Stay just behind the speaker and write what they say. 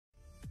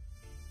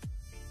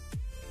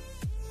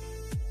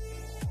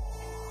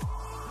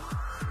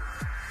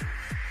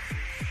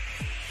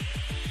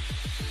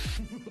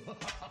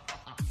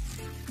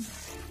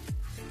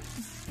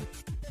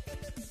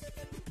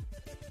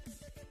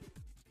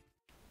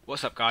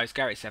What's up guys,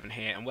 Gary7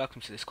 here and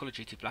welcome to this Call of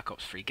Duty Black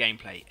Ops 3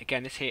 gameplay.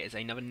 Again, this here is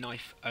another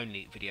knife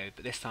only video,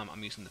 but this time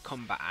I'm using the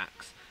combat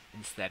axe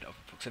instead of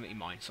a proximity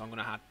mine. So I'm going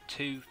to have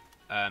two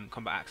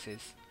combat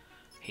axes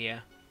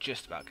here,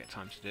 just about get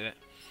time to do it.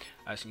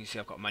 So you can see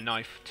I've got my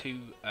knife, two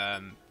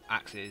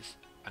axes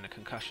and a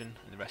concussion,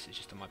 and the rest is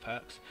just on my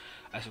perks.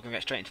 So we're going to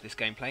get straight into this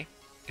gameplay.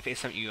 If it is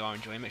something you are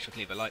enjoying, make sure to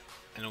leave a like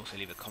and also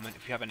leave a comment.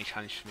 If you have any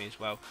challenges for me as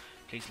well,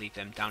 please leave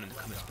them down in the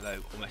comments below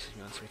or message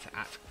me on Twitter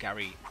at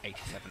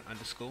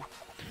Gary87_.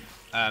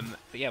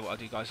 But yeah, what I'll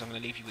do guys, I'm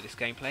going to leave you with this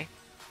gameplay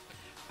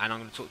and I'm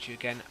going to talk to you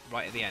again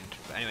right at the end.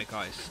 But anyway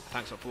guys,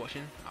 thanks a lot for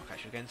watching, I'll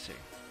catch you again soon.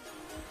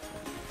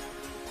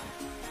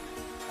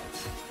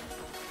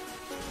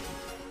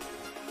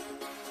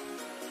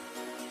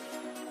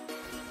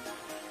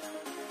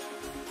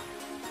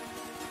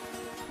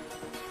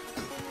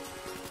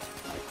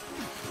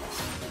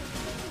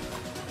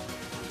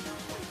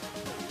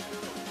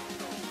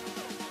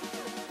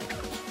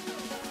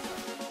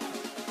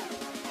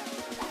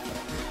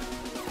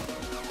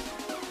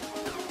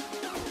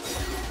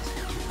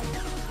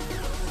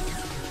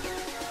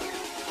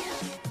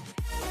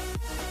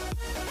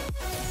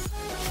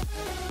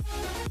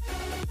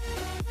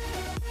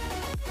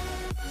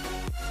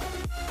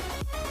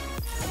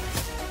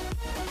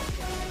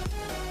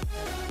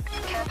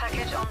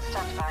 Package on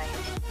standby.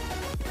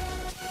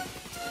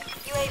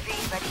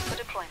 UAV ready for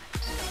deployment.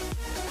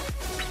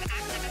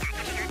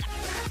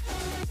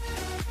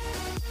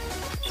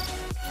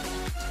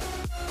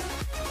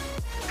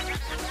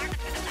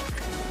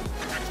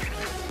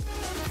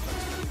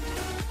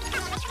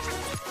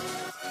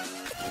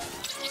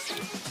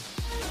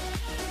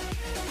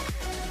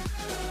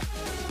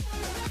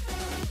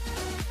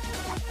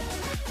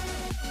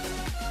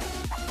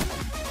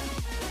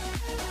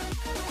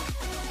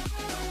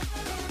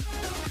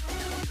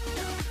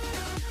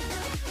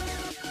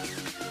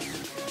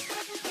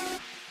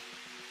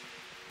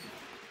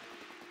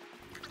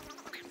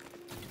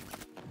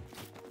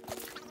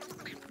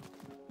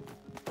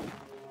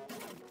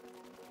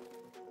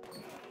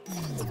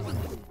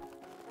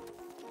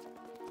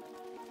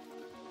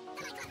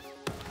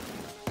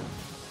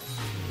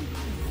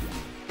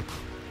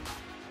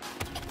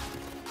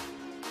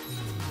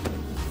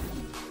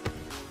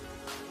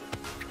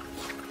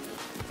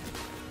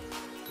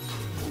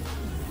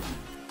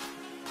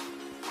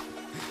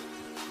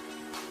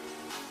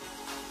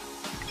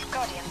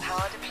 Guardian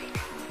power depleted.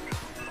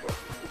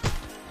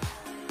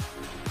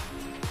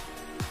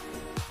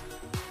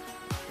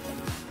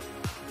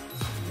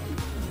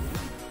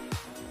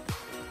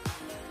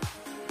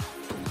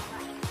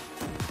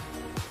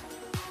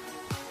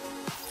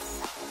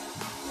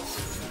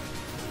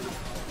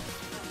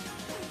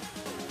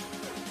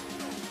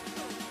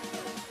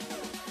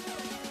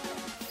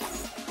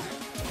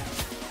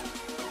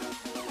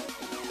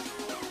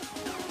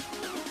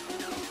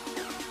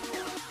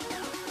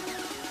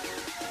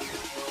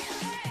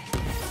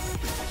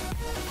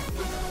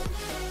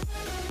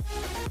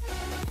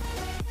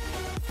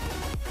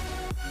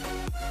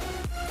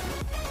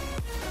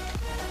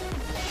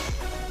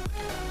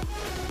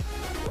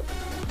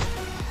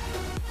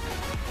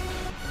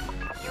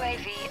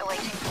 UAV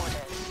awaiting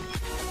orders.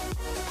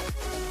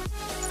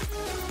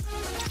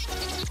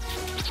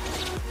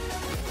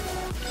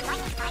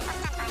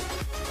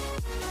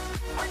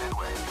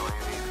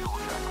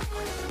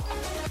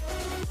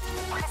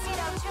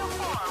 Casino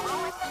 2-4,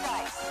 rolling the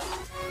dice.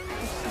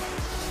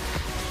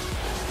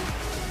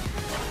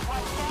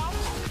 One down.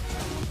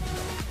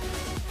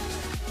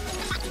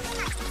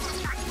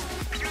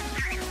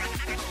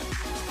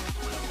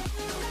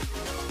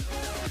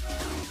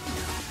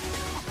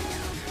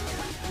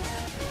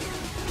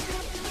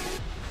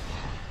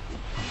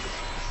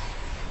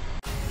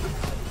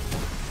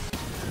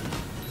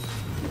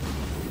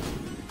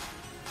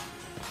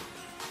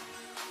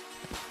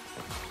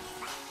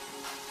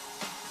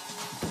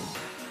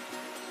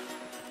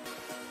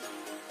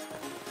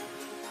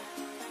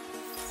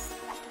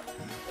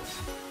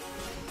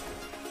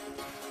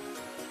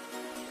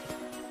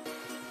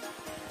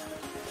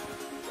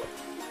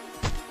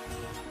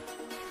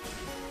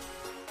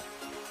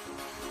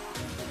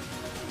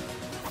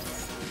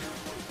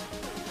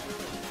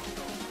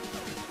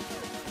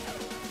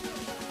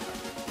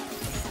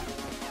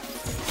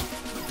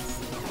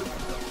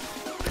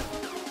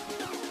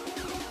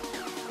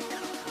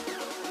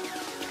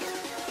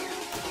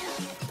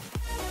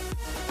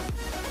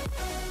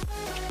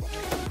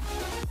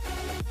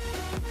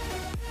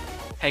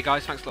 Hey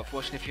guys, thanks a lot for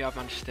watching. If you have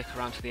managed to stick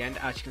around to the end,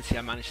 as you can see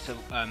I managed to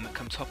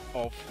come top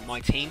of my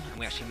team and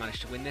we actually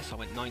managed to win this. I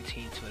went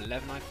 19 to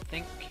 11 I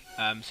think.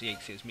 So yeah, you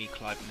can see it was me,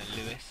 Clive and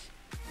then Lewis.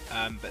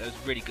 But it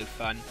was really good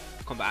fun.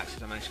 Combat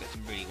axes, I managed to get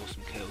some really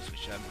awesome kills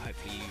which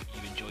hopefully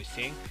you enjoy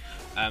seeing.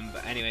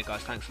 But anyway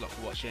guys, thanks a lot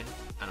for watching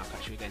and I'll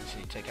catch you again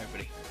soon. Take care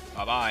everybody.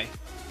 Bye bye.